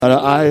Let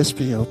our eyes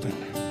be open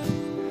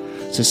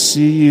to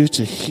see you,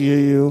 to hear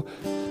you,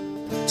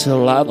 to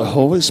allow the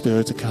Holy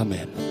Spirit to come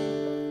in.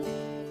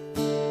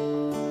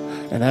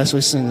 And as we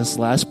sing this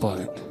last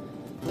part,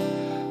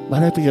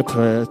 let it be a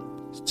prayer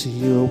to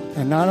you,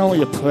 and not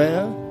only a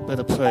prayer, but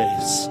a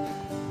praise.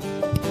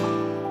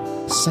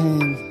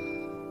 Saying,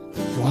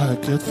 you are a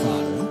good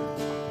Father.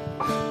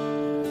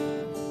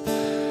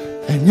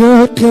 And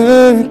you're a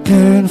good,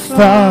 good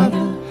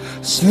Father.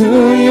 It's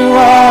who you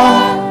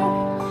are.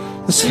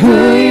 It's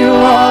who you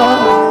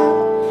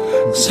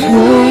are. It's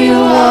who you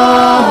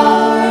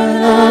are.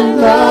 And I'm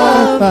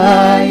loved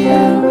by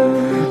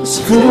you. It's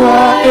who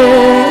I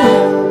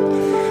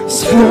am.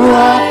 It's who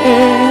I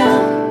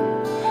am.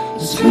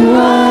 It's who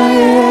I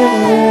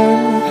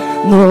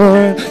am.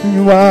 Lord,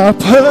 you are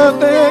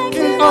perfect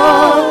in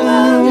all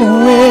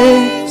your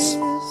ways.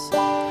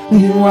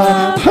 You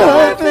are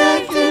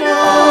perfect in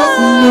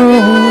all your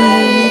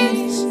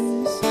ways.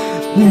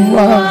 You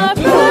are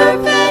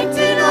perfect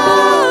in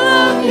all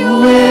of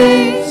your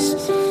ways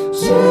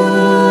to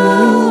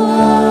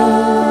us.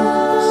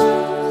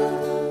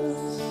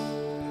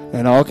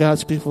 And all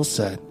God's people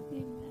said,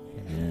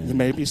 you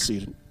may be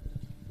seated.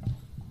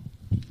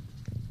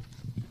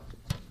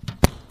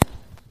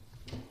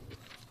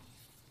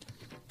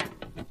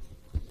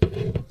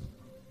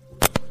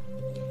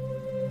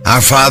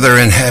 Our Father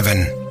in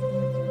heaven,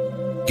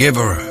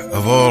 giver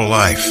of all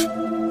life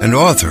and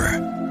author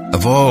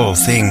of all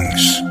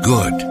things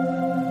good,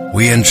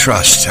 we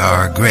entrust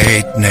our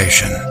great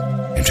nation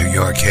into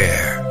your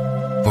care.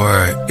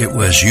 For it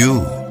was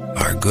you,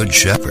 our good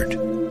shepherd,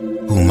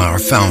 whom our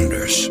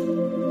founders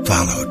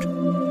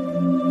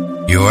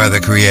followed. You are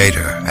the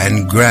creator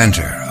and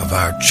granter of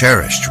our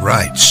cherished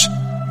rights,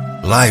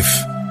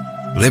 life,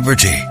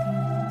 liberty,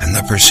 and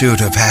the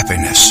pursuit of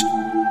happiness.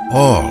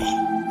 All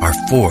are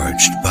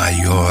forged by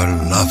your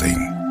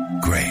loving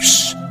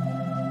grace.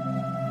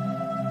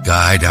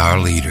 Guide our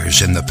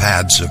leaders in the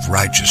paths of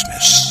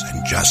righteousness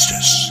and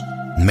justice.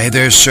 May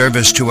their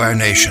service to our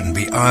nation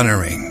be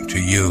honoring to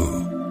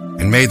you,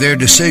 and may their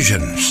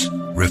decisions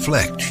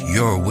reflect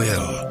your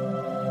will.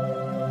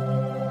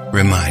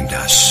 Remind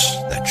us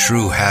that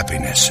true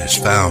happiness is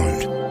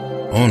found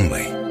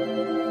only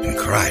in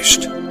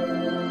Christ.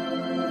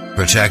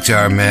 Protect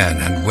our men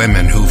and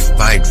women who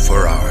fight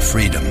for our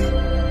freedom.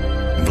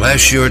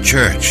 Bless your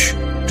church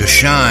to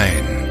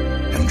shine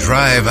and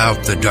drive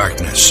out the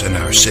darkness in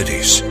our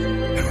cities,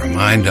 and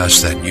remind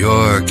us that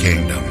your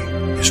kingdom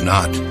is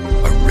not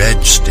a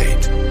red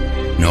state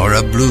nor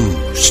a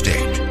blue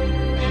state.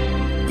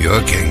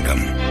 Your kingdom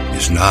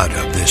is not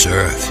of this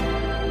earth.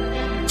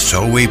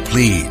 So we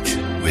plead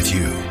with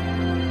you.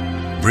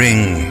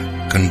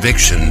 Bring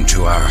conviction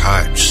to our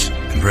hearts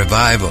and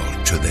revival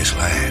to this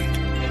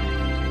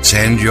land.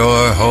 Send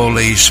your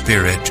Holy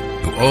Spirit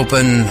to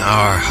open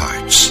our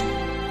hearts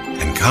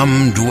and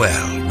come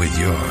dwell with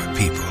your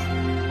people.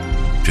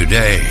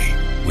 Today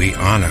we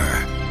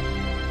honor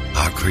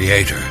our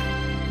Creator,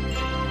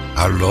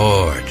 our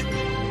Lord,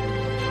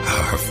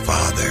 our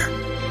Father.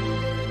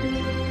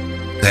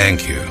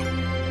 Thank you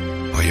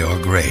for your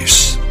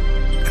grace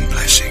and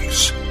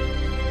blessings.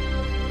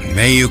 And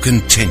may you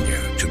continue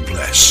to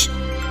bless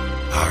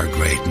our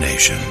great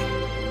nation.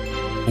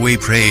 We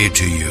pray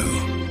to you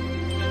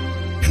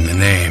in the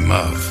name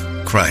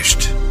of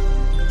Christ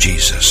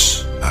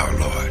Jesus our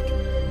Lord.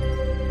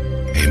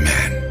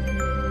 Amen.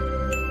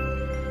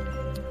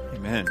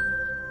 Amen.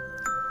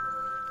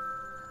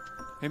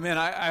 Amen.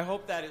 I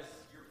hope that is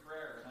your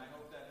prayer, and I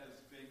hope that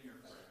has been your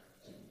prayer.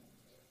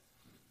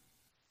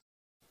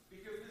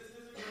 Because this is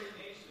a great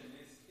nation.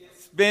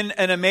 It's been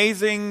an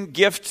amazing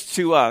gift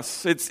to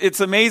us. It's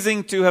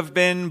amazing to have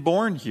been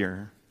born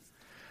here.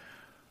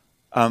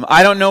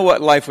 I don't know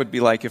what life would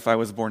be like if I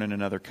was born in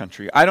another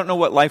country. I don't know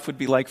what life would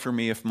be like for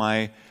me if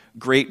my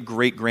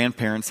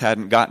great-great-grandparents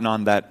hadn't gotten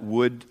on that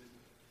wood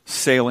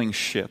sailing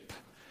ship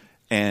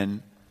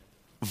and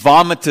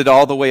vomited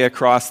all the way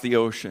across the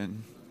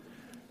ocean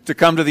to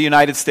come to the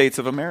United States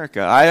of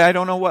America. I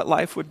don't know what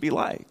life would be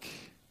like.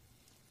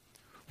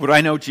 Would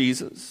I know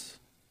Jesus?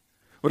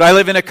 Would I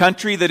live in a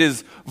country that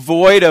is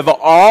void of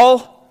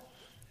all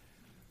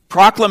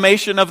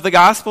proclamation of the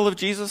gospel of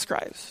Jesus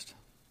Christ?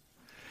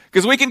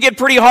 Because we can get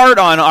pretty hard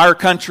on our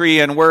country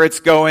and where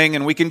it's going,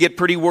 and we can get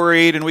pretty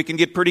worried, and we can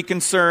get pretty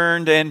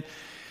concerned, and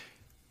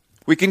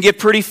we can get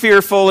pretty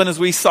fearful. And as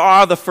we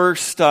saw the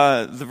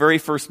very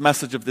first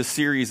message of this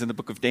series in the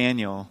book of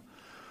Daniel,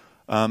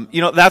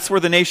 that's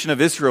where the nation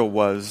of Israel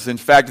was. In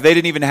fact, they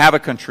didn't even have a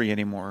country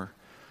anymore.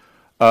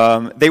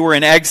 They were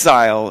in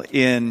exile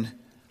in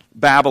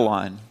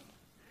Babylon.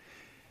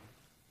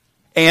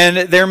 And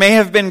there may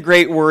have been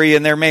great worry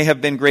and there may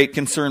have been great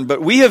concern,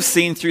 but we have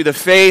seen through the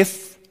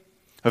faith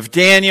of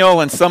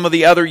Daniel and some of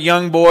the other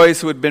young boys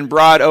who had been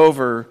brought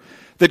over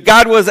that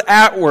God was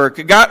at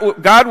work.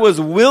 God was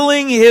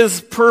willing his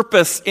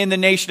purpose in the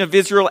nation of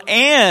Israel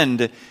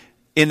and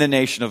in the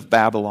nation of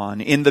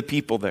Babylon, in the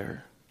people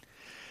there.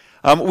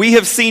 We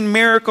have seen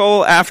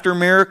miracle after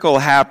miracle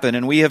happen,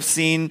 and we have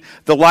seen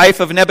the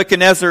life of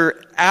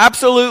Nebuchadnezzar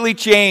absolutely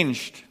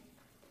changed.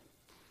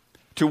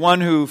 to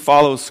one who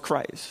follows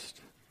Christ.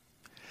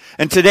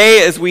 And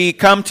today, as we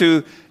come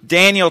to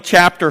Daniel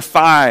chapter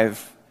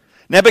 5,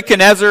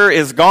 Nebuchadnezzar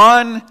is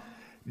gone,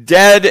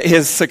 dead.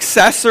 His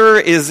successor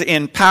is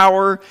in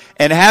power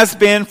and has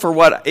been for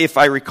what, if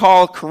I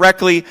recall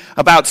correctly,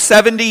 about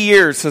 70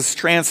 years has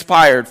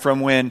transpired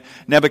from when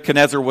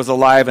Nebuchadnezzar was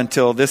alive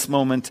until this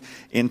moment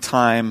in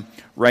time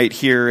right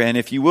here. And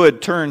if you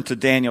would turn to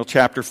Daniel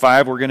chapter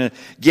 5, we're going to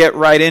get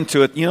right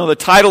into it. You know, the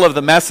title of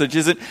the message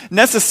isn't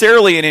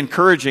necessarily an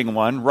encouraging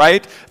one,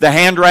 right? The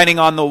handwriting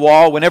on the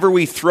wall. Whenever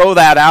we throw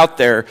that out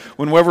there,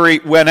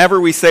 whenever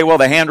we say, well,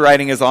 the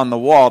handwriting is on the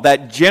wall,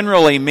 that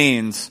generally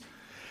means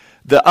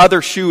the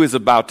other shoe is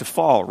about to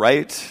fall,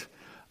 right?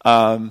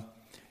 And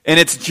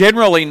it's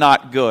generally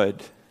not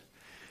good.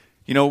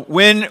 You know,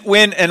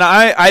 and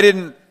I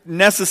didn't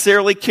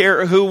necessarily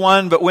care who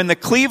won, but when the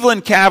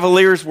Cleveland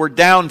Cavaliers were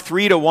down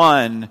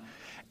 3-1,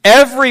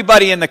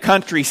 everybody in the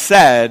country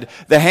said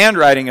the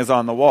handwriting is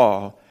on the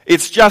wall.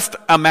 It's just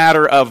a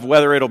matter of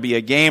whether it'll be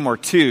a game or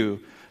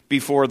two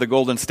before the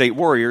Golden State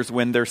Warriors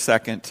win their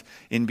second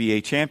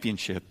NBA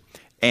championship.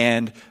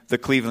 And the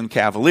Cleveland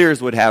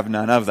Cavaliers would have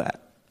none of that.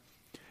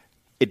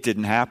 It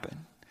didn't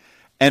happen.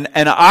 And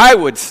I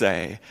would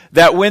say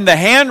that when the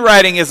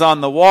handwriting is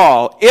on the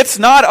wall, it's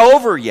not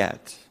over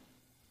yet.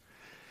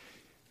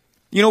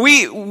 You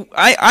know,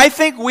 I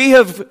think we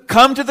have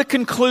come to the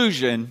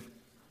conclusion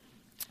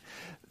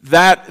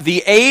that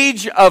the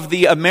age of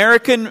the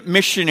American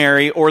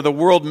missionary or the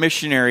world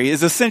missionary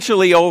is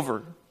essentially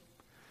over.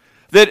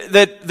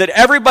 That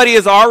everybody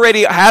has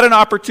already had an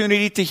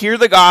opportunity to hear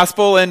the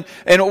gospel, and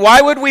why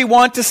would we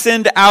want to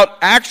send out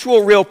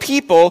actual real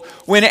people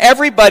when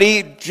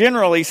everybody,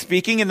 generally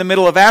speaking, in the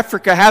middle of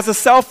Africa has a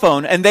cell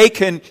phone and they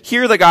can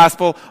hear the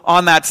gospel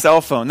on that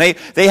cell phone. They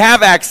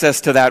have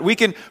access to that. We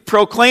can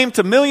proclaim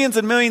to millions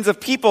and millions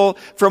of people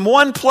from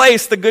one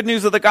place the good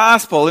news of the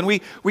gospel, and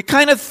we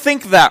kind of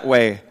think that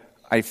way,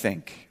 I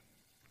think.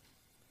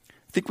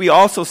 I think we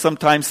also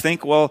sometimes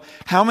think, well,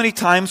 how many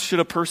times should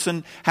a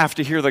person have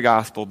to hear the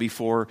gospel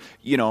before,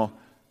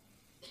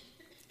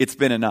 it's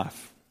been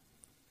enough?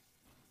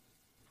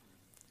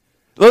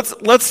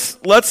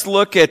 Let's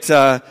look at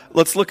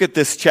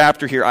this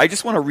chapter here. I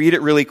just want to read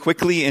it really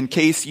quickly in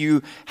case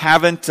you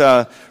haven't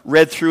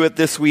read through it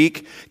this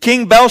week.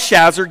 King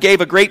Belshazzar gave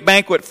a great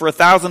banquet for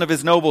 1,000 of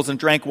his nobles and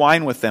drank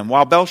wine with them.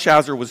 While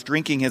Belshazzar was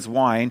drinking his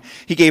wine,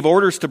 he gave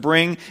orders to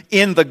bring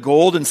in the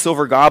gold and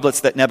silver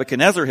goblets that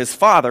Nebuchadnezzar, his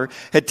father,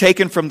 had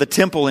taken from the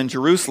temple in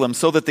Jerusalem,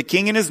 so that the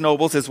king and his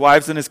nobles, his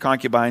wives and his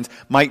concubines,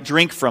 might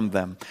drink from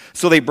them.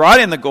 So they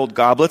brought in the gold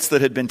goblets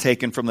that had been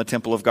taken from the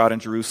temple of God in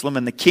Jerusalem,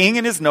 and the king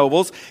and his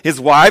nobles, his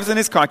wives and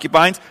his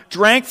concubines,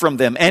 drank from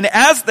them. And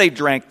as they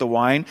drank the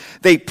wine,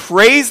 they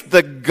praised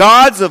the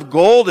gods of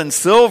gold and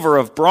silver,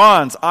 of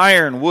bronze,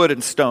 iron, wood,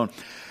 and stone.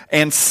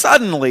 And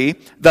suddenly,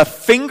 the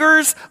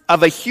fingers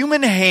of a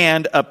human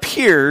hand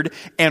appeared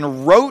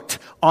and wrote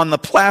on the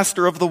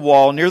plaster of the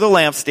wall near the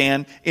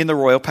lampstand in the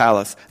royal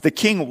palace. The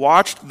king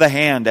watched the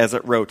hand as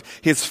it wrote.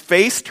 His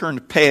face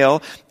turned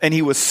pale, and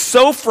he was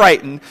so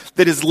frightened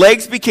that his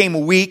legs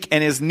became weak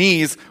and his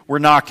knees were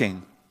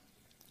knocking.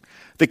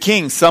 The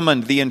king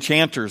summoned the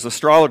enchanters,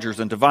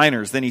 astrologers, and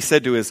diviners. Then he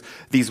said to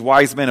these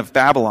wise men of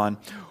Babylon,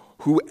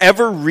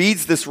 "Whoever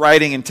reads this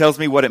writing and tells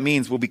me what it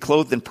means will be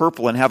clothed in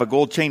purple and have a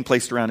gold chain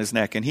placed around his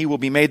neck, and he will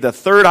be made the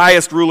third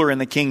highest ruler in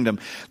the kingdom."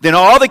 Then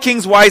all the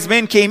king's wise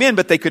men came in,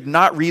 but they could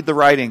not read the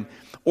writing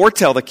or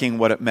tell the king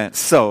what it meant.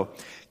 So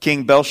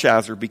King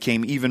Belshazzar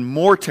became even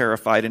more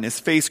terrified, and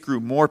his face grew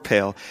more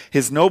pale.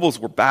 His nobles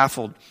were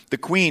baffled. The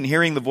queen,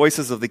 hearing the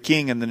voices of the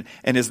king and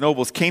his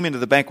nobles, came into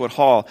the banquet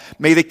hall.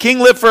 "May the king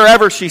live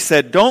forever," she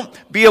said. "Don't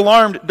be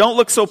alarmed. Don't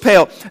look so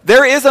pale.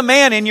 There is a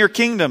man in your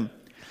kingdom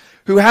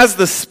who has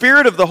the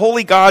spirit of the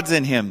holy gods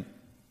in him.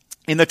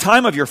 In the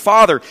time of your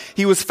father,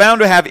 he was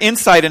found to have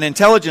insight and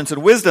intelligence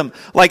and wisdom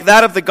like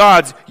that of the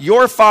gods.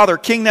 Your father,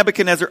 King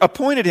Nebuchadnezzar,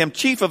 appointed him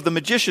chief of the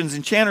magicians,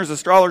 enchanters,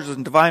 astrologers,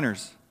 and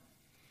diviners.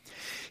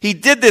 He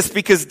did this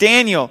because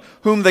Daniel,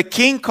 whom the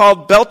king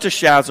called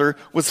Belteshazzar,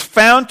 was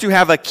found to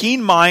have a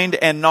keen mind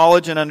and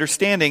knowledge and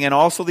understanding, and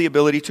also the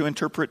ability to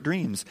interpret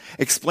dreams,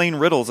 explain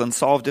riddles, and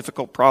solve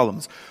difficult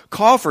problems.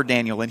 Call for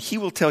Daniel, and he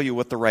will tell you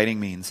what the writing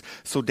means."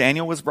 So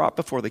Daniel was brought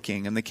before the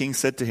king, and the king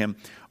said to him,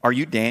 "Are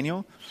you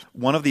Daniel,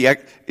 one of the..."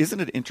 Isn't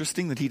it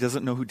interesting that he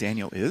doesn't know who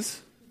Daniel is?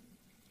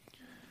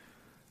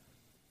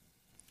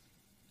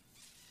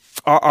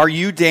 Are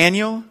you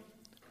Daniel,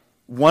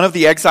 one of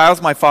the exiles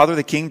my father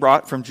the king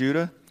brought from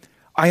Judah?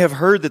 I have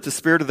heard that the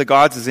spirit of the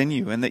gods is in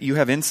you, and that you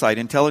have insight,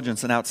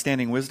 intelligence, and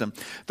outstanding wisdom.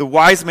 The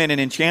wise men and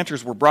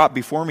enchanters were brought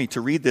before me to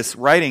read this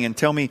writing and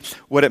tell me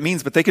what it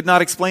means, but they could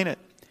not explain it.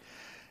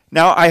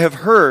 Now I have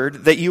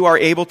heard that you are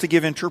able to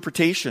give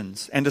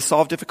interpretations and to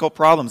solve difficult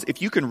problems. If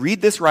you can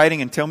read this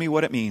writing and tell me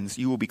what it means,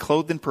 you will be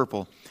clothed in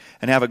purple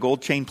and have a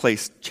gold chain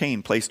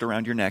placed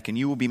around your neck, and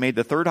you will be made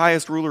the third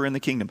highest ruler in the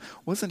kingdom.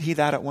 Wasn't he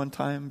that at one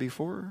time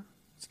before?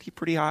 Wasn't he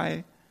pretty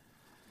high?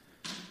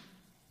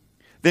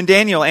 Then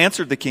Daniel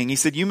answered the king. He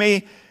said, "You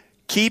may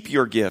keep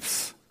your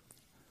gifts,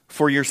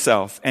 for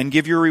yourself and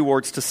give your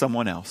rewards to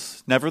someone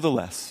else.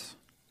 Nevertheless,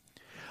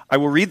 I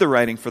will read the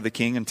writing for the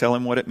king and tell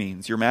him what it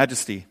means. Your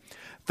Majesty,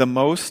 the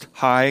Most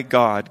High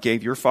God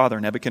gave your father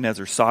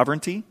Nebuchadnezzar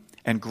sovereignty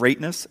and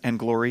greatness and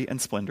glory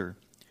and splendor.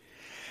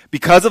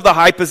 Because of the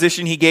high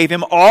position he gave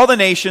him, all the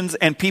nations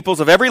and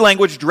peoples of every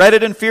language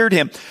dreaded and feared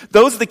him.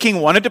 Those the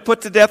king wanted to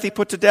put to death, he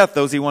put to death.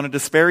 Those he wanted to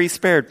spare, he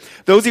spared.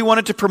 Those he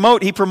wanted to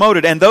promote, he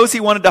promoted. And those he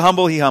wanted to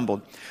humble, he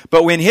humbled.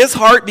 But when his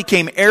heart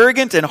became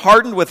arrogant and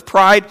hardened with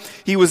pride,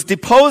 he was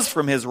deposed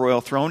from his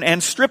royal throne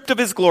and stripped of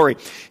his glory.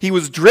 He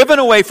was driven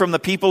away from the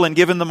people and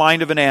given the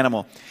mind of an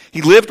animal.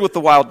 He lived with the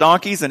wild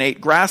donkeys and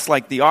ate grass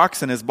like the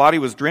ox, and his body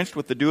was drenched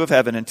with the dew of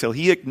heaven until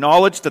he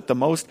acknowledged that the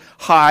Most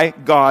High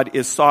God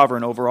is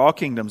sovereign over all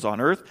kingdoms on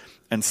earth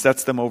and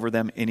sets them over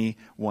them any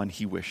one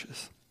he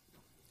wishes.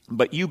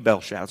 But you,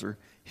 Belshazzar,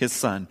 his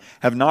son,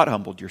 have not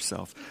humbled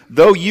yourself,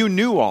 though you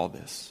knew all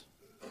this.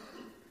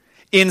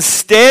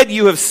 Instead,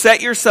 you have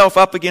set yourself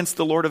up against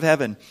the Lord of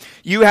heaven.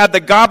 You had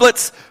the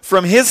goblets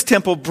from his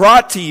temple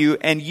brought to you,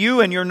 and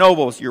your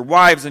nobles, your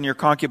wives and your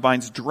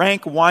concubines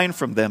drank wine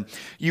from them.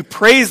 You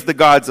praised the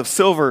gods of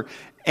silver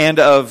and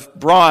of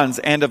bronze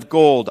and of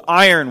gold,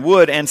 iron,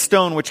 wood, and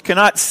stone, which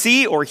cannot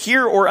see or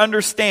hear or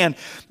understand.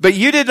 But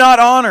you did not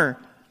honor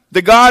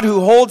the God who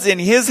holds in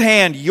his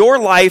hand your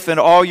life and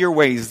all your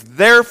ways.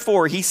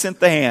 Therefore, he sent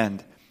the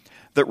hand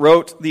that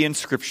wrote the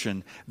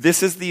inscription.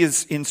 This is the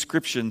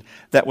inscription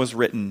that was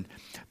written.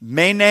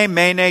 Mene,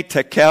 mene,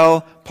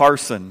 tekel,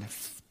 parson.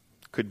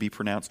 Could be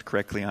pronounced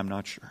correctly, I'm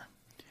not sure.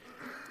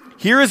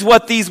 Here is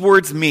what these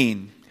words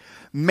mean.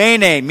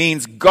 Mene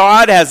means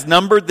God has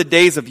numbered the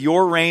days of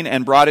your reign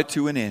and brought it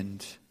to an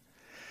end.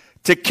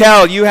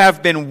 Tekel, you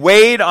have been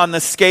weighed on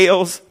the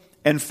scales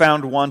and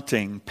found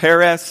wanting.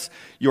 Peres,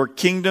 your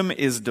kingdom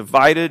is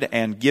divided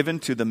and given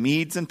to the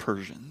Medes and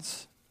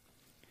Persians.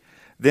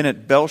 Then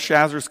at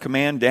Belshazzar's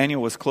command, Daniel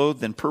was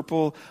clothed in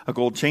purple, a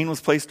gold chain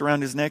was placed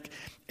around his neck,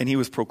 and he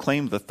was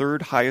proclaimed the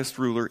third highest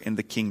ruler in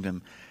the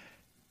kingdom.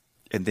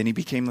 And then he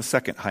became the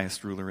second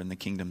highest ruler in the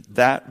kingdom.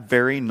 That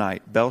very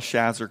night,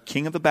 Belshazzar,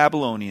 king of the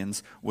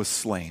Babylonians, was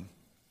slain.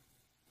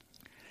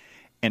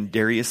 And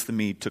Darius the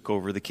Mede took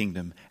over the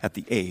kingdom at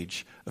the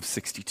age of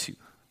 62.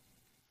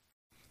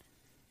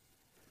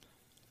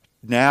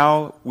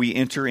 Now we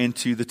enter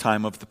into the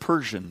time of the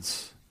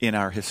Persians in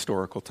our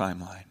historical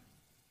timeline.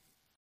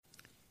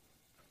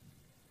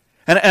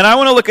 And I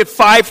want to look at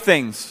 5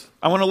 things.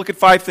 I want to look at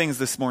 5 things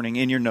this morning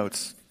in your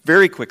notes,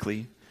 very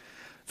quickly.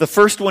 The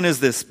first one is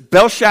this.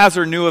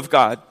 Belshazzar knew of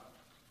God.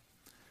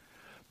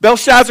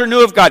 Belshazzar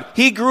knew of God.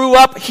 He grew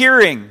up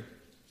hearing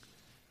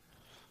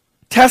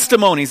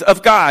testimonies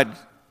of God,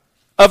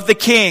 of the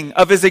king,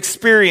 of his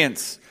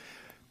experience.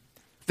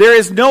 There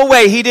is no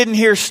way he didn't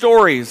hear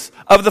stories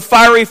of the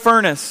fiery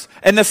furnace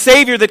and the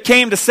Savior that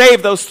came to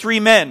save those 3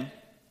 men.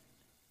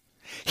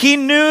 He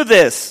knew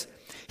this.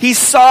 He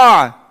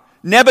saw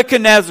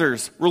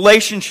Nebuchadnezzar's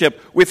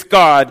relationship with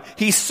God.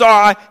 He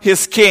saw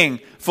his king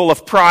full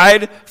of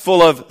pride,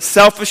 full of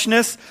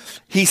selfishness.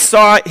 He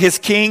saw his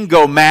king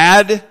go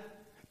mad,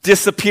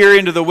 disappear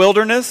into the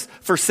wilderness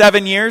for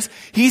 7 years.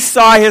 He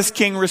saw his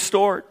king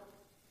restored.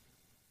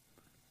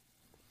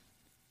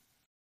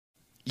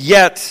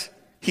 Yet,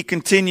 he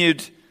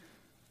continued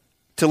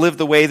to live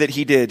the way that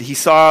he did. He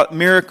saw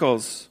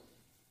miracles.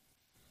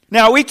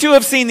 Now, we too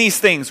have seen these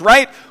things,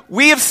 right?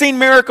 We have seen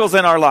miracles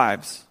in our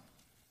lives.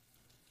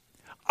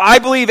 I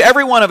believe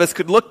every one of us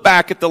could look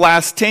back at the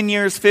last 10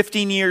 years,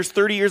 15 years,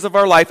 30 years of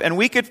our life, and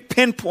we could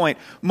pinpoint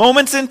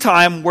moments in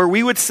time where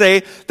we would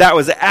say that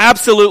was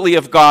absolutely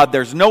of God.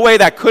 There's no way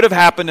that could have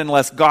happened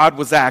unless God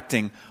was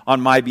acting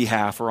on my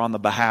behalf or on the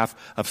behalf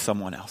of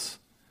someone else.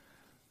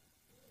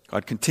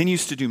 God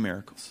continues to do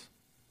miracles.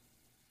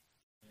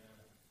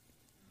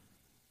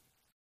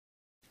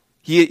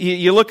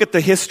 You look at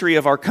the history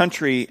of our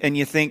country and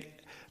you think,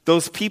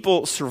 those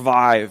people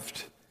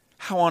survived.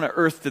 How on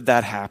earth did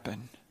that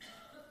happen?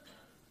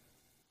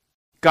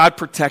 God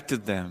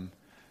protected them.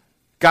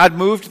 God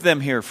moved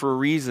them here for a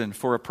reason,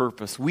 for a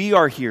purpose. We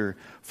are here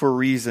for a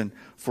reason,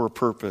 for a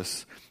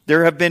purpose.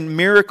 There have been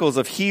miracles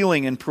of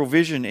healing and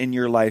provision in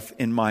your life,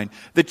 in mine.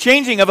 The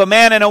changing of a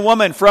man and a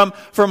woman from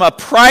a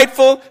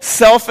prideful,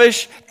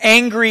 selfish,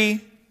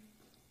 angry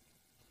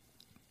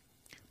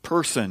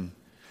person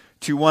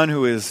to one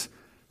who is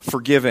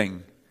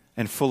forgiving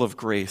and full of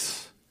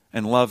grace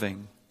and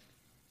loving.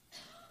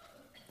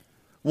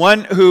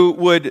 One who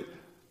would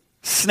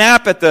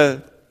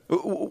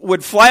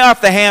would fly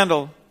off the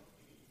handle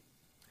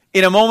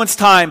in a moment's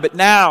time, but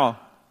now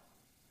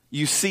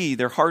you see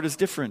their heart is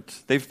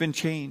different. They've been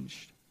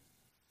changed.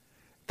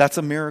 That's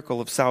a miracle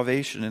of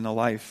salvation in the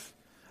life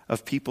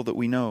of people that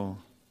we know.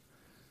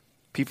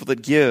 People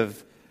that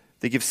give,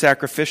 they give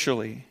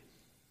sacrificially.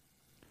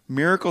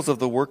 Miracles of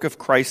the work of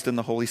Christ and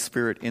the Holy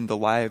Spirit in the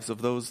lives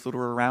of those that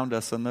are around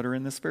us and that are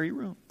in this very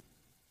room.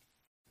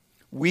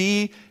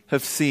 We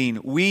have seen,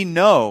 we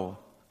know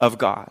of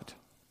God.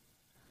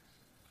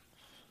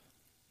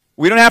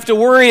 We don't have to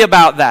worry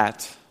about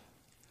that.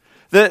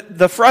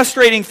 The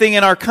frustrating thing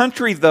in our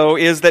country, though,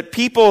 is that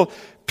people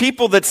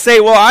people that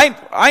say, well,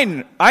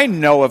 I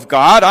know of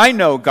God, I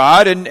know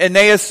God, and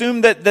they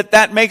assume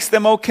that makes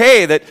them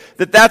okay,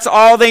 that's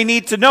all they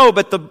need to know.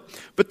 But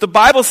the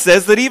Bible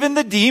says that even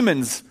the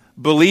demons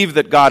believe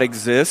that God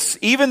exists.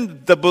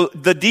 Even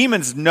the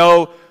demons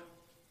know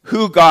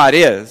who God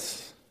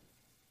is.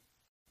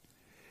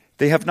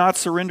 They have not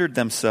surrendered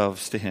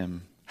themselves to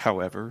him,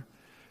 however.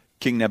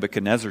 King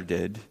Nebuchadnezzar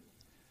did.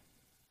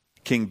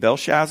 King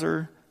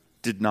Belshazzar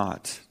did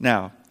not.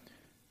 Now,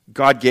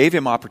 God gave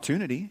him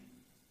opportunity.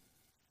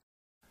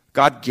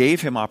 God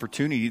gave him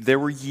opportunity. There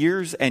were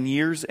years and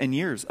years and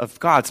years of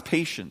God's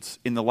patience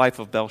in the life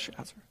of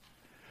Belshazzar.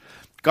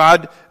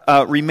 God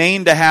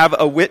remained to have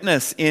a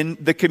witness in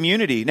the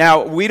community.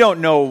 Now, we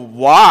don't know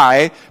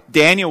why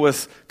Daniel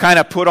was kind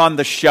of put on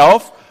the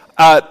shelf.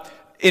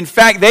 In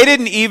fact, they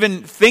didn't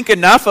even think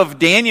enough of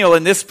Daniel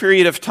in this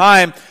period of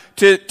time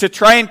to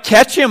try and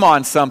catch him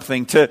on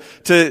something, to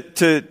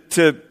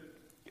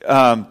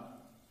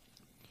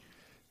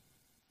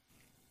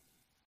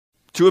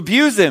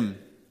abuse him.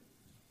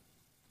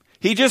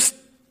 He just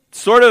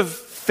sort of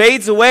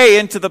fades away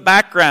into the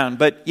background,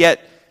 but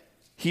yet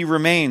he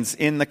remains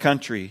in the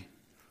country.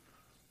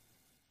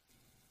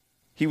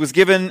 He was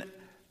given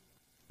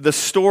the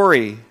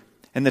story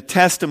and the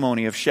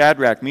testimony of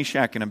Shadrach,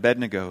 Meshach, and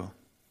Abednego,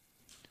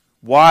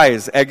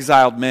 wise,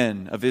 exiled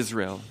men of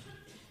Israel.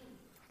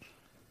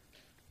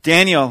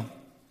 Daniel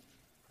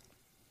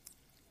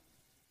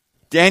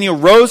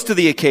rose to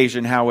the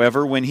occasion,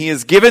 however, when he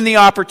is given the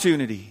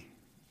opportunity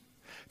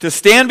to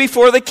stand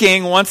before the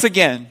king once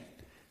again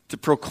to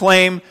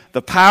proclaim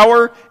the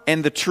power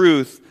and the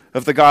truth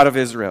of the God of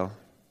Israel.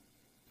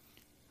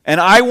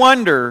 And I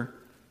wonder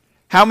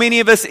how many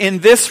of us in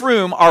this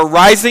room are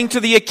rising to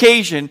the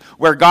occasion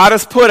where God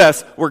has put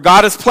us, where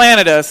God has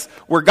planted us,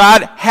 where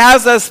God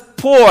has us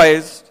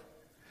poised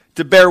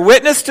to bear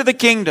witness to the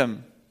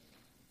kingdom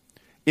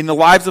in the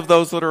lives of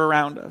those that are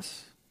around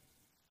us.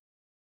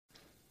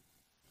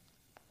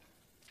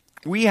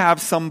 We have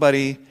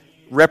somebody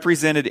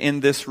represented in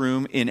this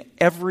room in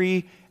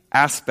every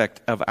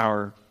aspect of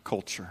our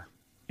culture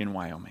in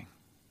Wyoming.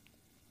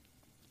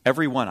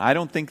 Everyone. I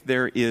don't think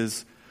there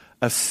is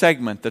a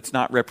segment that's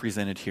not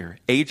represented here.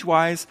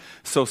 Age-wise,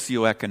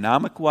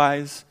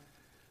 socioeconomic-wise,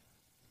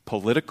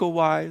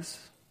 political-wise.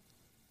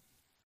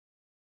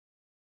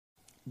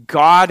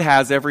 God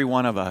has every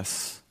one of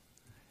us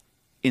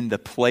in the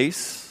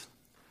place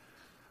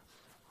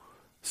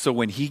so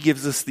when he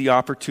gives us the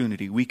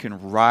opportunity, we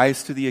can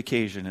rise to the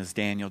occasion as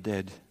Daniel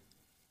did.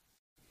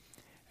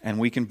 And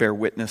we can bear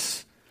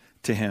witness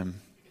to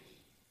him.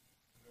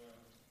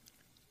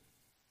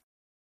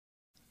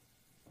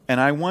 And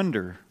I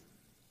wonder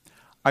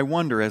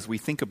as we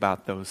think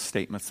about those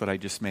statements that I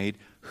just made,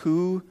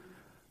 who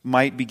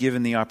might be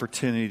given the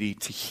opportunity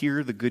to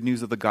hear the good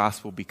news of the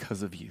gospel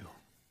because of you.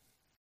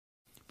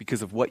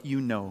 Because of what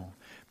you know.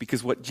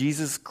 Because what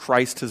Jesus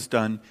Christ has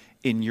done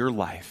in your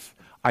life.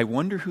 I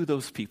wonder who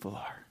those people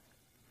are.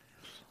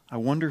 I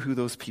wonder who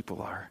those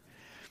people are.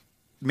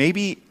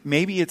 Maybe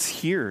it's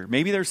here.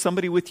 Maybe there's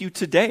somebody with you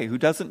today who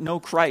doesn't know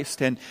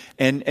Christ and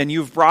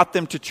you've brought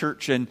them to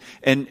church and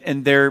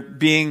they're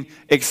being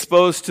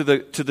exposed to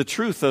the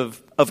truth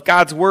of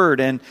God's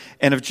word and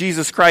of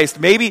Jesus Christ.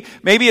 Maybe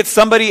it's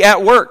somebody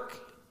at work.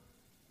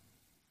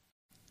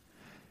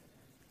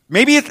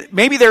 Maybe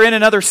they're in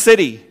another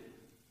city.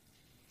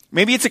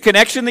 Maybe it's a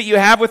connection that you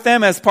have with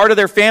them as part of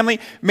their family.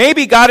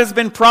 Maybe God has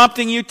been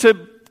prompting you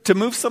to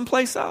move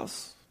someplace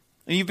else.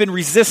 And you've been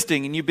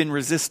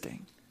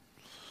resisting.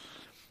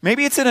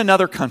 Maybe it's in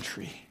another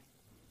country.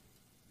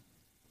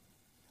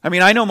 I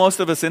mean, I know most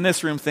of us in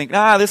this room think,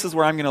 this is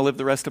where I'm going to live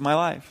the rest of my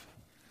life.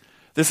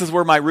 This is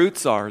where my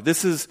roots are.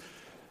 It's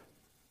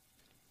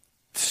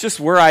just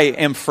where I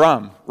am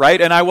from,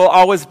 right? And I will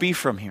always be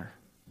from here.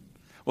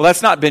 Well,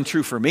 that's not been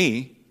true for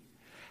me.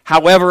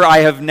 However, I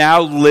have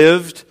now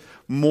lived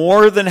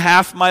more than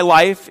half my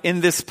life in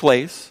this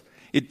place.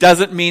 It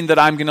doesn't mean that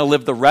I'm going to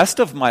live the rest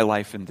of my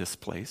life in this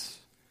place.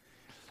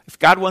 If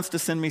God wants to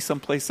send me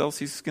someplace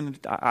else,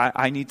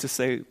 I need to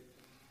say,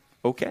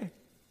 okay,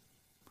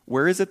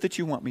 where is it that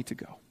you want me to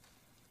go?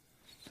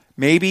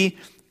 Maybe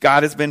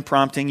God has been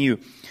prompting you.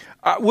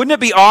 Wouldn't it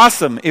be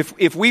awesome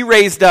if we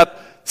raised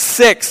up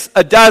 6,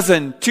 a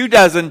dozen, 2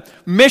 dozen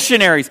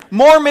missionaries,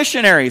 more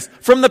missionaries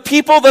from the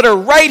people that are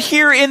right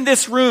here in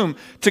this room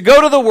to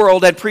go to the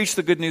world and preach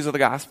the good news of the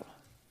gospel?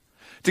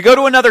 To go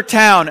to another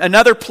town,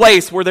 another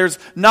place where there's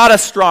not a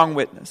strong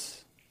witness.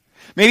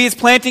 Maybe it's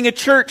planting a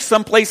church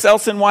someplace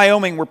else in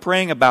Wyoming. We're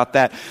praying about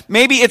that.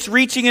 Maybe it's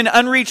reaching an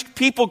unreached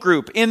people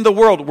group in the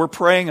world. We're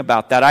praying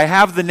about that. I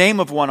have the name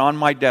of one on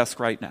my desk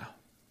right now.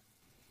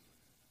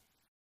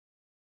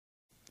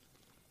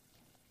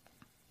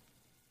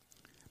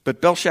 But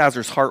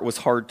Belshazzar's heart was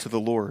hard to the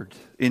Lord.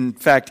 In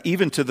fact,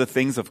 even to the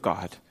things of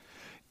God.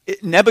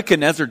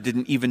 Nebuchadnezzar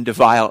didn't even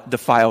defile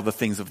the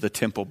things of the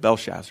temple.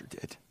 Belshazzar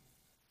did.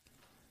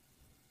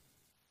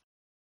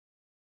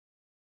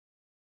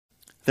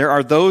 There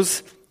are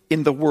those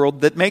in the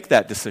world that make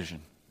that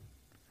decision.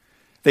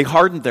 They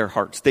harden their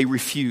hearts. They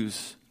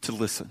refuse to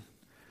listen.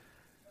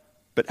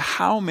 But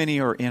how many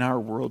are in our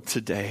world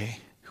today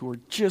who are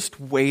just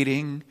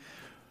waiting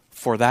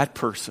for that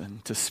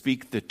person to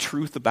speak the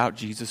truth about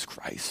Jesus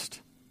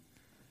Christ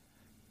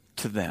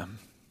to them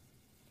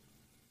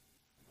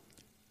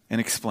and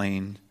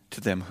explain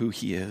to them who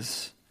he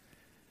is?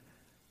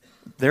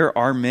 There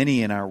are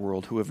many in our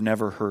world who have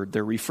never heard.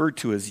 They're referred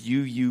to as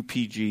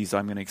UUPGs.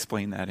 I'm going to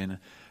explain that in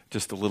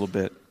just a little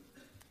bit.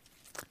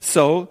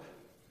 So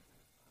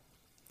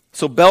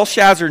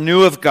Belshazzar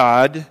knew of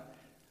God.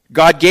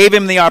 God gave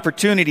him the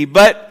opportunity,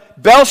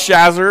 but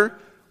Belshazzar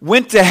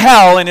went to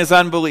hell in his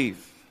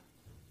unbelief.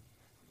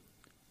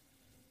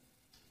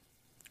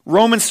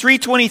 Romans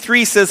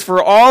 3:23 says,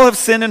 "For all have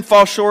sinned and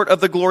fall short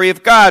of the glory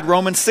of God."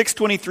 Romans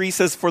 6:23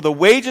 says, "For the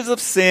wages of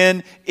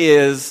sin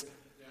is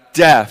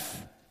death."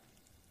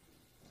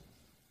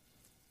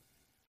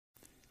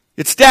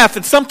 It's death,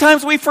 and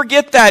sometimes we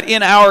forget that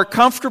in our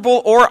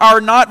comfortable or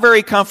our not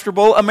very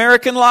comfortable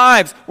American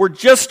lives. We're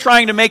just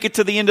trying to make it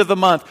to the end of the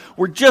month.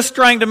 We're just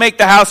trying to make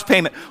the house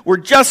payment. We're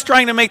just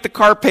trying to make the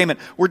car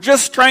payment. We're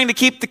just trying to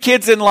keep the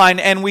kids in line,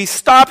 and we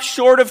stop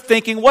short of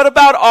thinking, what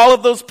about all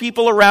of those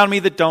people around me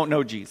that don't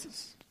know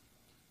Jesus?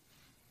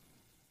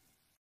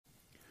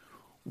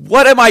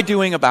 What am I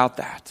doing about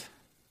that?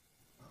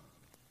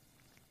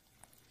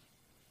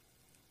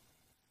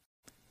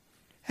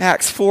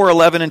 Acts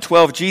 4:11 and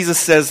 12, Jesus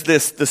says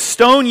this, "The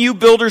stone you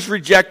builders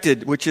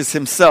rejected, which is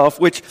himself,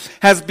 which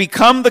has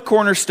become the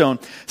cornerstone.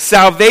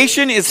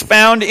 Salvation is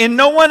found in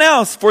no one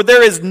else, for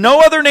there is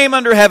no other name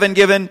under heaven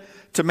given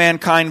to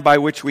mankind by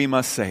which we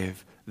must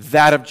save,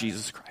 that of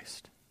Jesus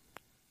Christ."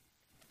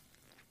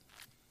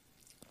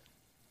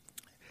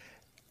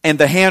 And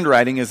the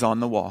handwriting is on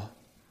the wall.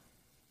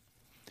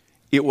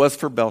 It was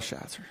for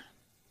Belshazzar.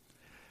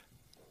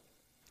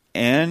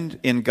 And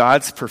in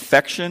God's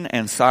perfection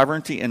and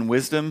sovereignty and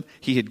wisdom,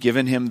 he had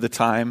given him the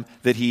time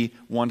that he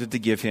wanted to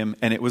give him,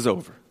 and it was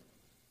over.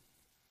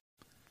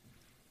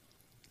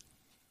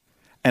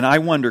 And I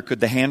wonder, could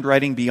the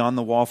handwriting be on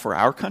the wall for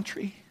our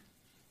country?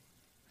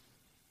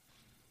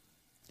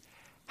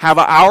 Have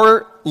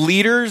our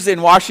leaders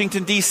in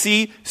Washington,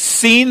 D.C.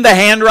 seen the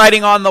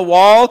handwriting on the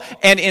wall,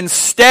 and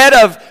instead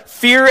of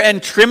fear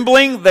and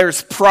trembling,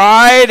 there's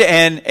pride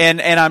and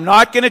I'm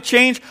not going to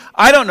change?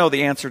 I don't know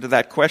the answer to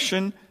that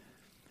question.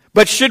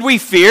 But should we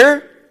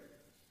fear?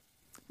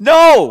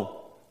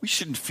 No, we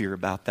shouldn't fear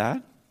about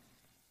that.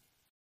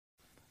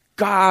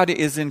 God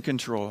is in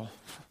control.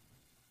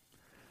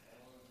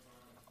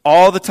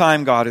 All the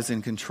time God is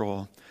in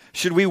control.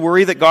 Should we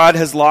worry that God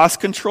has lost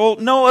control?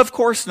 No, of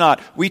course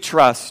not. We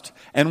trust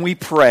and we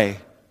pray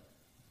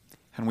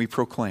and we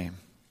proclaim.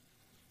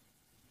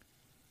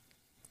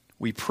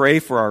 We pray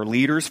for our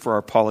leaders, for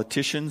our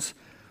politicians,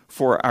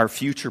 for our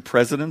future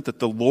president that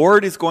the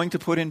Lord is going to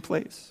put in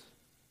place.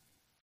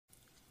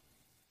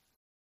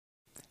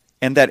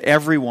 And that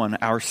everyone,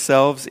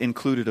 ourselves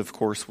included, of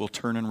course, will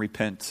turn and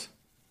repent.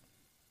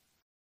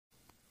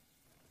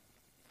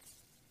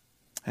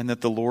 And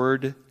that the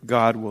Lord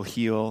God will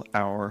heal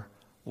our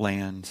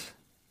land.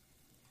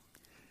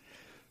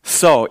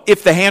 So,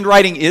 if the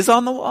handwriting is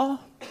on the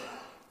wall,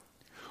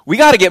 we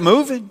got to get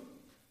moving.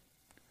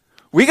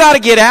 We got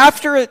to get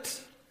after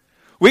it.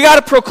 We got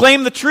to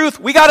proclaim the truth.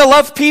 We got to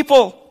love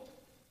people.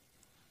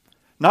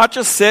 Not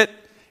just sit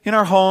in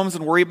our homes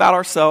and worry about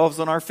ourselves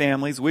and our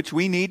families, which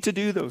we need to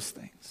do those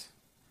things.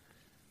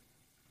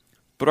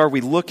 But are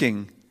we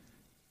looking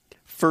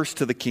first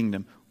to the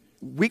kingdom?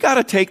 We got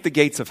to take the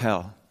gates of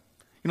hell.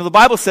 You know, the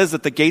Bible says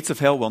that the gates of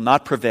hell will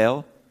not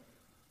prevail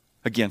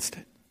against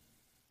it.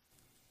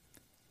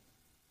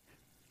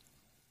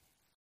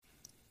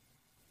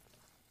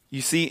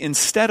 You see,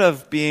 instead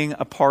of being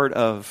a part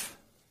of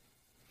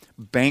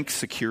bank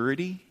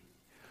security,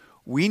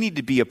 we need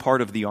to be a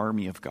part of the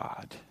army of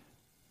God.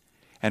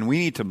 And we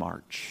need to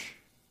march.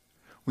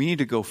 We need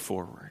to go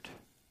forward.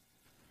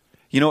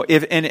 You know,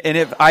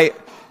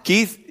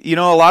 Keith, you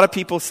know, a lot of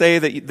people say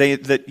that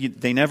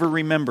they never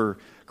remember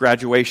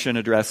graduation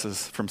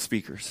addresses from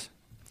speakers.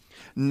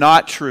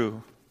 Not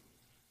true.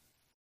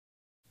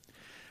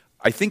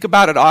 I think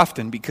about it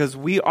often because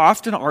we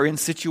often are in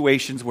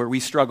situations where we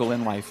struggle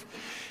in life.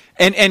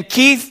 And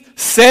Keith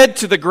said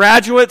to the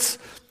graduates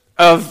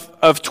of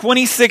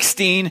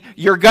 2016,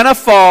 you're going to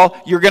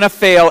fall, you're going to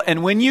fail,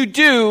 and when you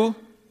do,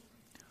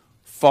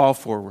 fall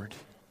forward.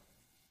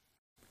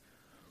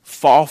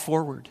 Fall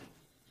forward.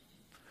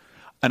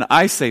 And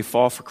I say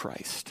fall for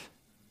Christ.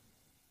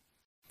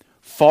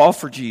 Fall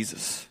for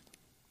Jesus.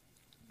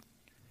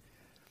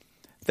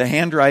 The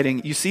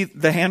handwriting, you see,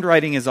 the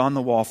handwriting is on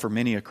the wall for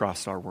many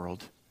across our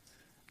world.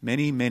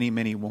 Many, many,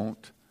 many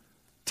won't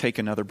take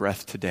another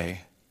breath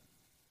today.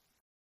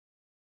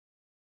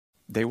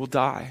 They will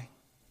die.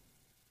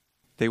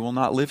 They will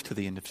not live to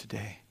the end of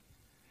today.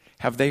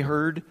 Have they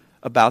heard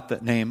about the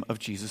name of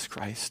Jesus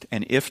Christ?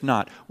 And if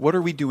not, what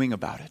are we doing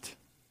about it?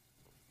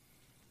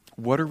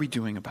 What are we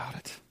doing about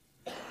it?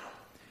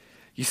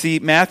 You see,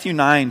 Matthew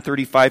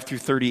 9:35 through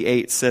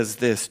 38 says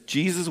this: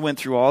 Jesus went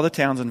through all the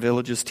towns and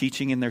villages,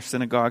 teaching in their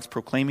synagogues,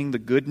 proclaiming the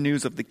good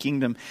news of the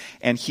kingdom,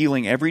 and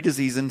healing every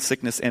disease and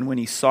sickness. And when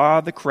he saw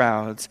the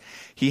crowds,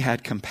 he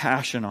had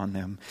compassion on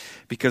them,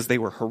 because they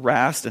were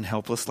harassed and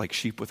helpless like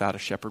sheep without a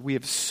shepherd. We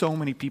have so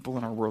many people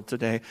in our world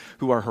today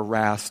who are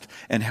harassed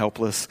and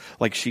helpless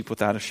like sheep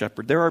without a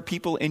shepherd. There are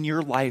people in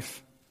your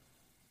life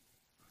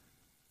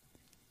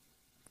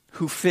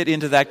who fit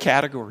into that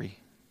category.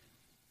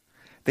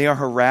 They are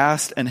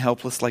harassed and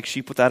helpless like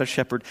sheep without a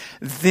shepherd.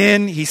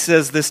 Then he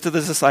says this to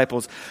the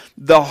disciples: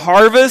 the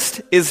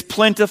harvest is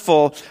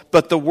plentiful,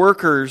 but the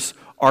workers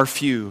are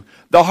few.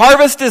 The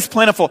harvest is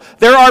plentiful.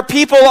 There are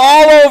people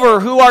all over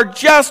who are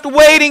just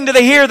waiting to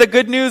hear the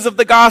good news of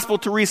the gospel,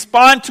 to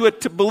respond to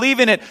it, to believe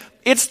in it.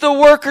 It's the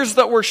workers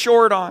that we're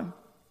short on.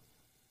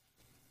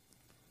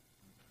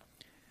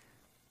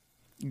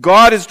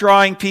 God is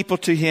drawing people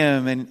to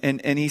him,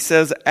 and he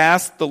says,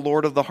 ask the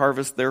Lord of the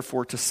harvest,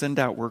 therefore, to send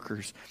out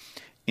workers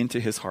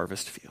into his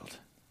harvest field.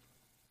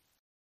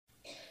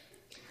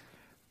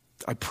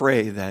 I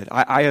pray that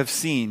I have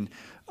seen,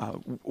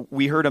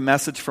 we heard a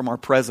message from our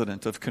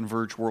president of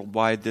Converge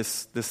Worldwide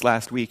this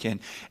last week, and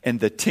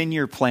the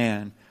 10-year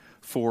plan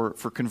for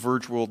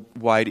Converge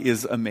Worldwide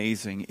is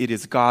amazing. It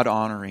is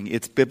God-honoring.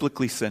 It's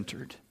biblically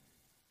centered.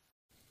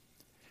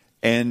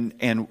 And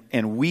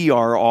we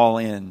are all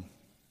in.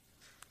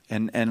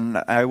 And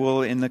I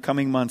will, in the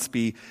coming months,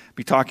 be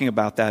talking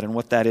about that and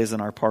what that is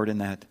and our part in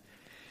that.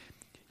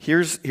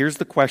 Here's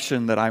the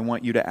question that I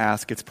want you to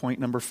ask. It's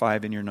point number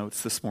 5 in your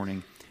notes this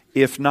morning.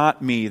 If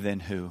not me, then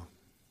who?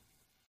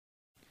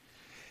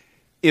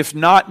 If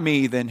not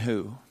me, then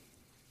who?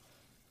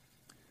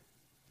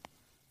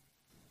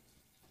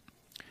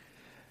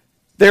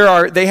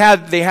 They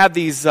had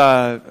these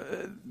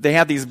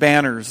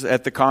banners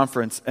at the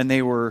conference, and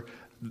they were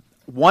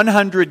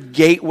 100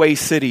 gateway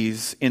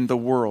cities in the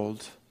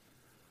world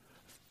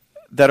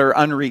that are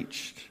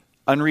unreached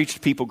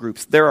people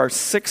groups. There are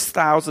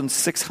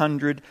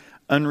 6,600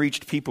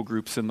 unreached people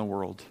groups in the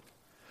world.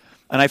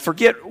 And I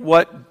forget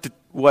what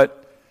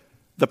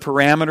the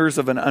parameters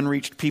of an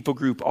unreached people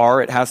group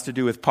are. It has to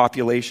do with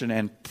population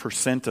and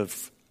percent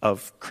of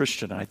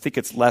Christian. I think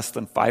it's less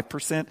than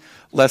 5%,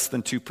 less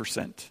than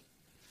 2%.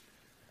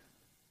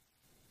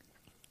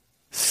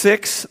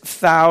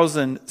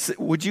 6,000,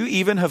 would you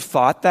even have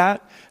thought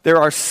that?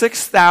 There are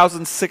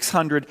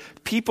 6,600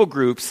 people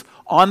groups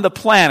on the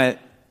planet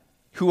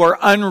who are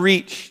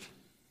unreached.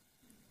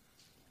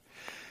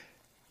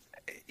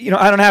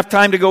 I don't have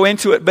time to go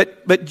into it,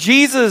 but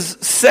Jesus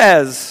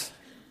says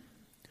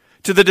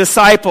to the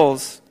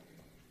disciples,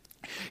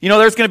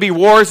 there's going to be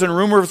wars and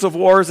rumors of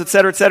wars, et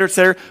cetera, et cetera, et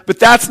cetera, but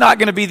that's not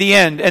going to be the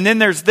end. And then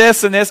there's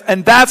this, and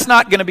that's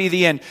not going to be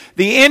the end.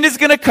 The end is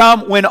going to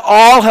come when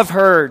all have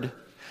heard.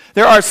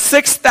 There are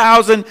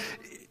 6,000.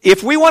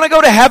 If we want to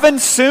go to heaven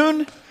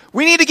soon,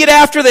 we need to get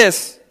after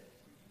this.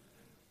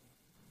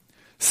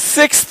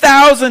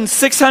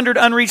 6,600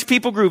 unreached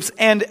people groups.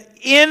 And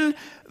in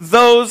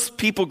those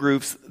people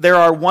groups, there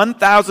are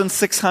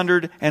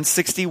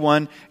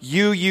 1,661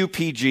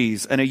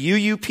 UUPGs. And a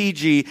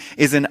UUPG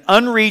is an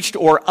unreached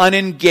or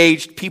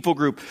unengaged people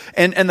group.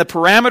 And the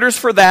parameters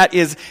for that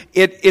is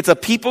it's a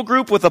people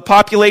group with a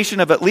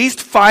population of at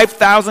least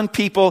 5,000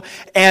 people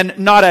and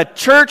not a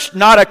church,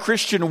 not a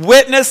Christian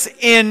witness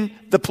in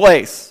the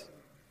place.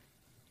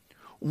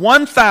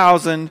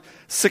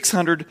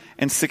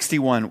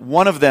 1,661.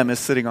 One of them is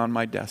sitting on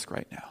my desk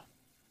right now.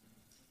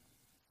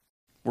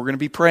 We're going to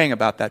be praying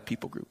about that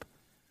people group.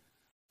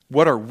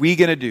 What are we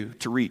going to do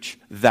to reach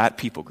that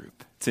people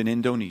group? It's in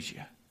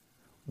Indonesia.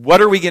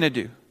 What are we going to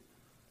do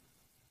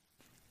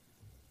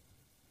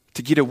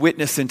to get a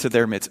witness into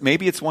their midst?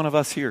 Maybe it's one of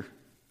us here.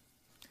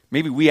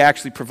 Maybe we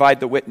actually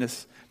provide the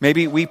witness.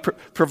 Maybe we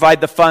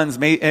provide the funds.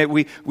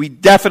 We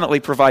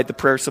definitely provide the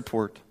prayer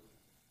support.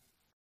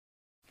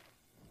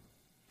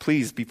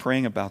 Please be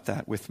praying about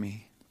that with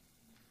me.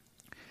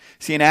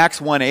 See, in Acts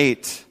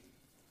 1:8,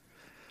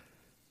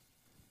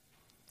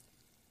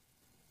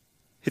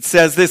 it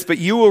says this: but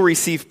you will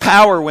receive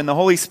power when the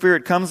Holy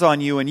Spirit comes on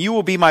you, and you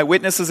will be my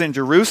witnesses in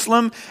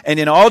Jerusalem and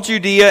in all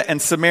Judea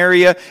and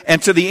Samaria and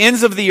to the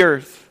ends of the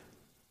earth.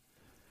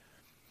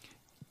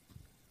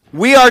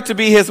 We are to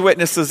be his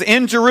witnesses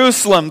in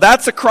Jerusalem.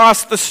 That's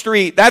across the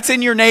street. That's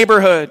in your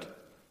neighborhood.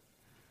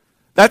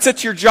 That's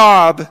at your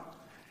job.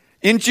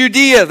 In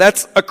Judea,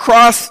 that's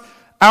across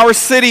our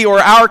city or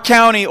our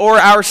county or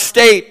our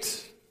state.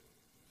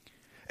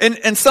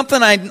 And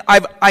something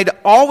I'd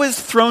always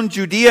thrown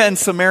Judea and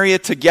Samaria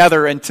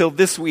together until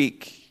this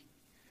week.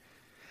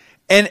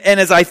 And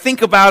as I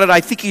think about it, I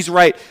think he's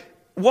right.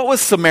 What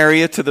was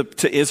Samaria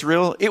to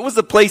Israel? It was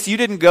a place you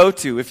didn't go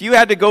to. If you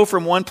had to go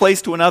from one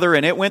place to another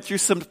and it went through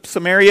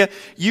Samaria,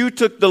 you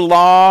took the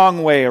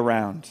long way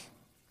around.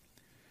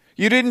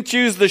 You didn't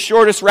choose the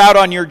shortest route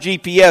on your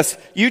GPS.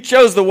 You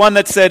chose the one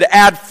that said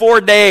add 4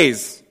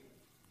 days.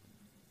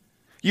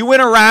 You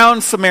went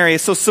around Samaria.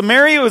 So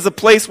Samaria was a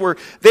place where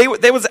they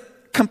was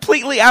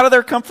completely out of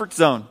their comfort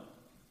zone.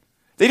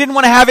 They didn't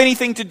want to have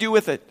anything to do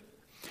with it.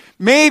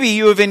 Maybe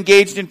you have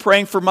engaged in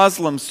praying for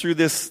Muslims through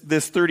this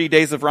 30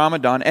 days of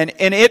Ramadan,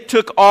 and it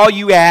took all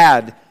you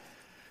had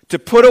to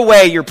put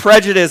away your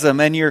prejudice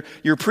and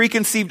your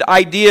preconceived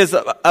ideas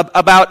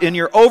about and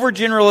your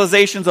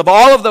overgeneralizations of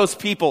all of those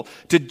people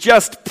to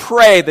just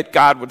pray that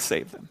God would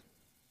save them.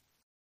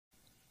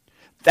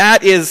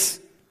 That is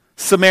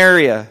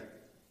Samaria.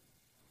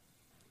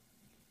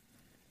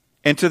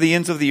 And to the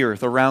ends of the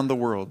earth, around the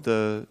world,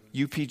 the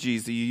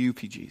UPGs, the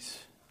UUPGs.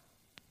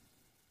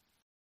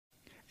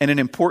 And an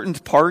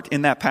important part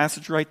in that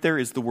passage right there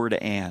is the word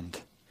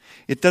 "and."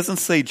 It doesn't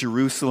say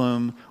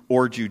Jerusalem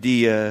or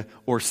Judea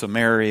or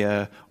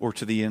Samaria or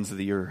to the ends of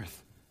the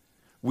earth.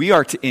 We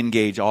are to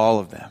engage all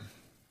of them.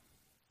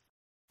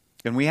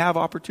 And we have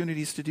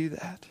opportunities to do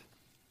that.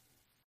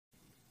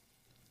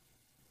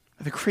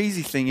 The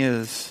crazy thing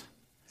is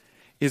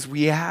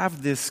we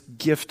have this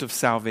gift of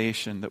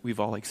salvation that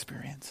we've all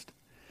experienced.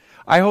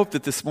 I hope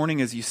that this morning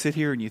as you sit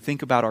here and you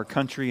think about our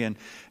country and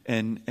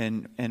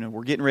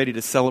we're getting ready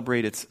to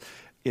celebrate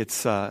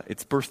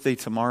its birthday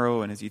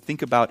tomorrow, and as you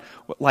think about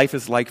what life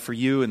is like for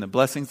you and the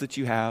blessings that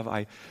you have,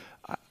 I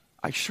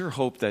sure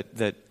hope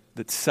that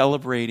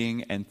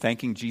celebrating and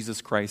thanking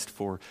Jesus Christ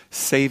for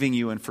saving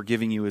you and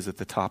forgiving you is at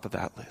the top of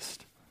that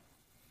list.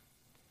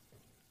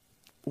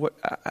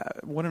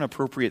 What an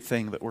appropriate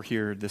thing that we're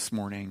here this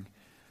morning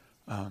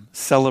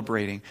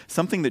celebrating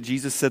something that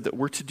Jesus said that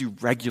we're to do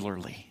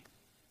regularly.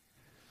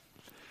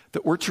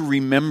 That we're to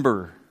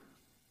remember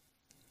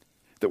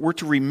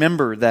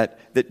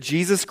that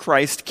Jesus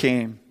Christ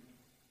came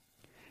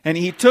and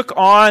He took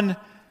on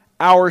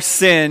our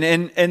sin.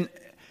 And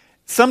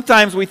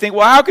sometimes we think,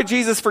 well, how could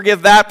Jesus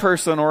forgive that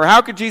person? Or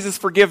how could Jesus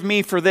forgive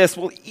me for this?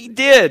 Well, He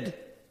did.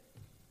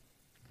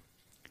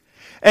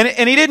 And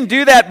He didn't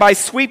do that by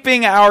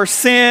sweeping our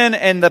sin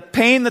and the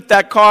pain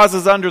that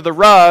causes under the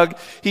rug.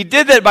 He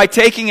did that by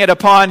taking it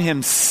upon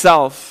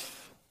Himself.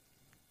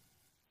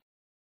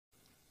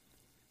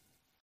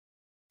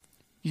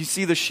 You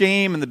see, the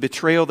shame and the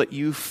betrayal that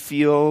you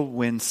feel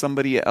when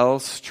somebody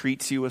else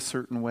treats you a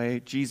certain way,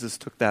 Jesus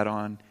took that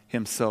on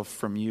Himself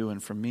from you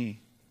and from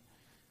me.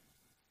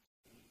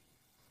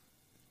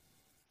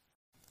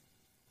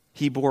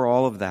 He bore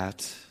all of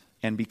that,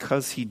 and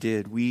because He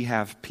did, we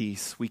have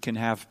peace. We can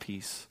have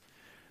peace.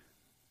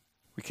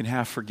 We can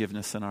have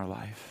forgiveness in our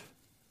life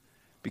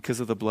because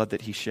of the blood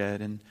that He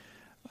shed. And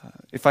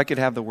if I could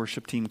have the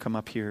worship team come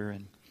up here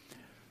and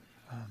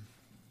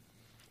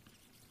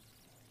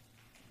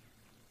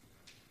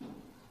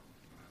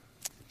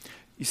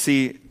you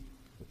see,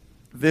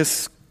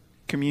 this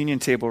communion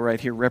table right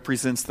here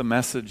represents the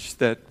message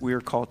that we are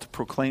called to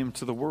proclaim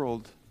to the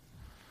world.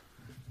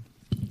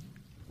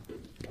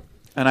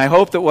 And I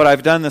hope that what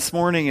I've done this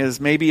morning is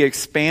maybe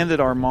expanded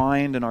our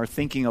mind and our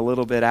thinking a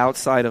little bit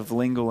outside of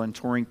Lingle and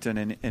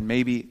Torrington and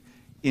maybe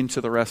into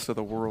the rest of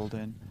the world.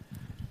 And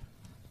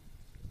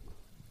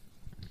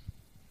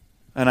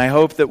I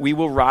hope that we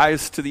will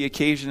rise to the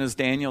occasion as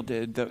Daniel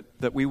did,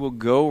 that we will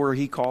go where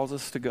He calls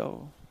us to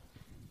go.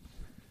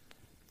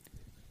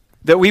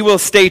 That we will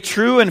stay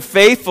true and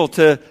faithful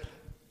to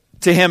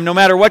Him no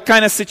matter what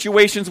kind of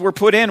situations we're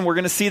put in. We're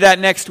going to see that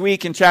next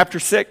week in chapter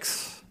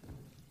 6.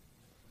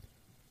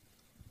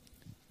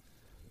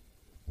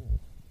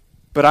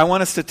 But I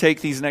want us to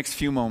take these next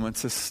few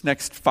moments, this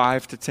next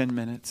 5 to 10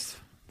 minutes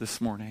this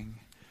morning.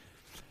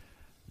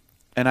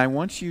 And I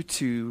want you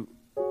to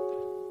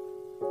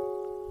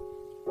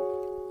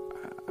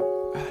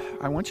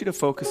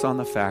focus on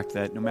the fact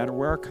that no matter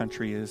where our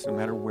country is, no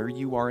matter where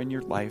you are in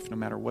your life, no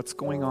matter what's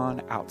going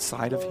on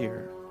outside of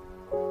here,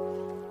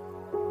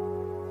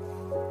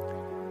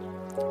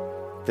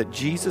 that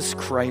Jesus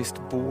Christ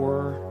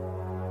bore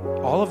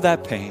all of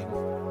that pain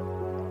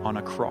on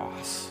a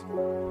cross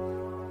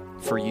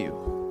for you.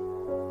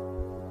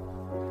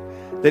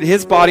 That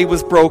His body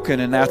was broken,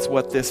 and that's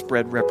what this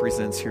bread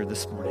represents here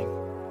this morning.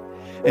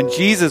 And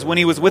Jesus, when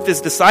He was with His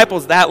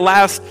disciples that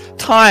last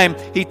time,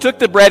 He took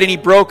the bread and He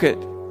broke it.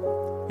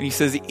 And He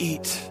says,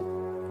 eat.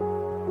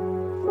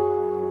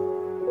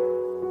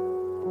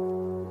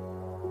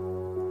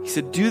 He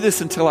said, do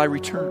this until I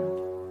return.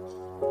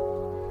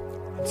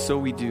 And so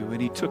we do. And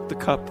He took the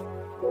cup.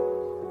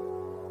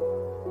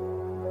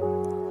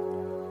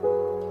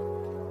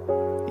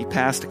 He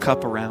passed a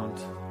cup around.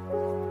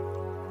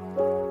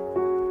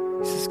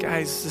 He says,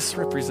 guys, this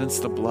represents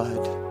the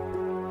blood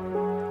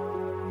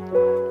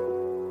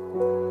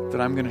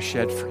that I'm going to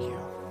shed for you.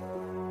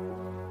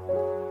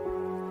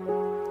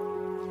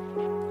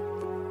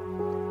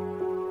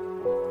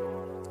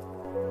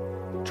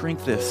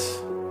 Drink this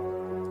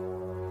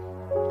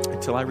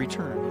until I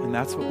return. And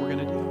that's what we're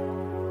going to do.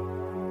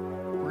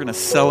 We're going to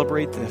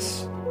celebrate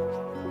this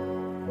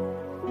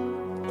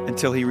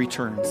until He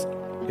returns.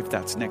 If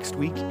that's next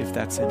week, if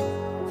that's in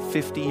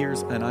 50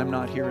 years, and I'm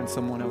not here and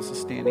someone else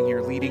is standing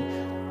here leading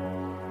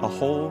a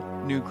whole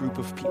new group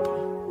of people.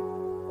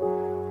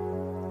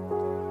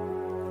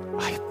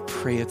 I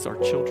pray it's our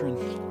children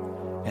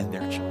and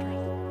their children.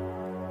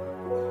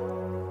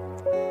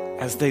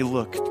 As they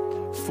look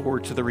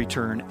forward to the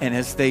return and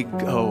as they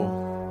go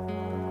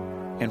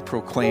and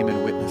proclaim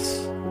and witness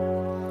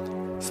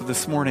So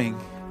this morning,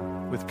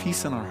 with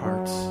peace in our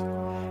hearts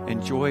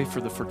and joy for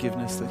the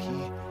forgiveness that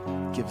he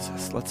gives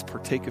us, let's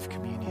partake of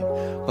communion.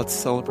 Let's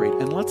celebrate.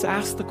 And let's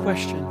ask the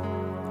question,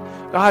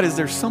 God, is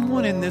there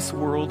someone in this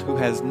world who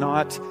has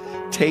not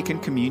taken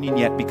communion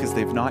yet because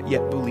they've not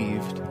yet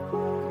believed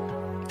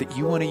that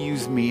you want to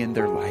use me in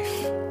their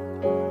life,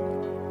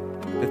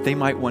 that they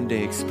might one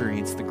day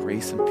experience the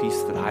grace and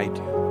peace that I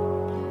do?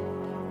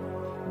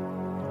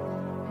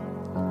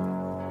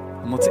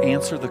 And let's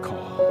answer the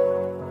call.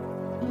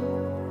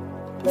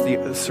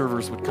 If the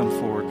servers would come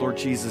forward. Lord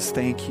Jesus,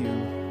 thank you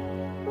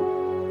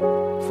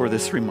for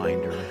this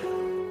reminder.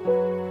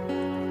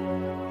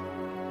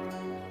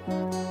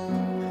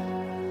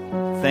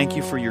 Thank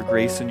you for your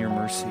grace and your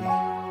mercy.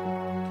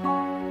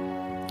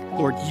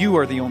 Lord, you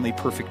are the only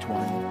perfect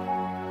one.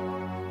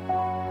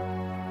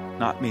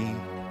 Not me.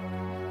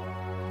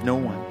 No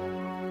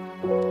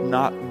one.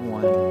 Not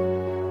one.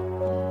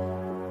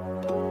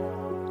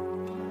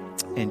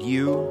 And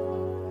you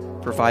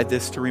provide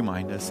this to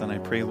remind us. And I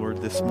pray,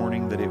 Lord, this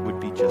morning that it would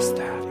be just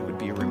that. It would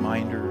be a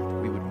reminder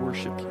that we would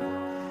worship you.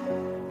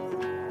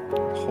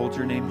 Hold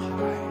your name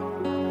high.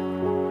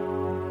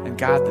 And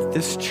God, that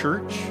this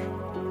church,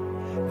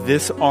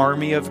 this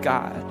army of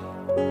God,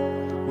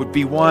 would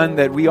be one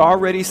that we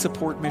already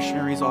support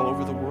missionaries all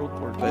over the world,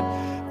 Lord, but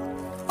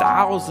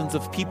thousands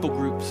of people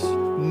groups,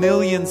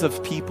 millions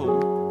of people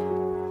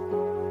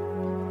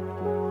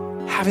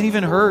haven't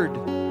even heard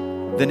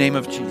the name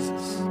of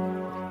Jesus.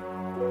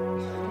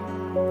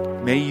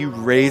 May you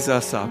raise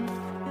us up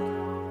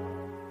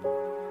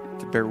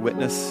to bear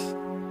witness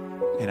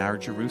in our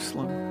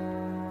Jerusalem,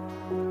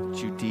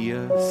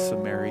 Judea,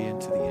 Samaria, and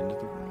to the end of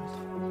the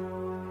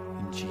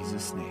world. In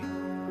Jesus' name,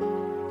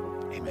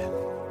 amen.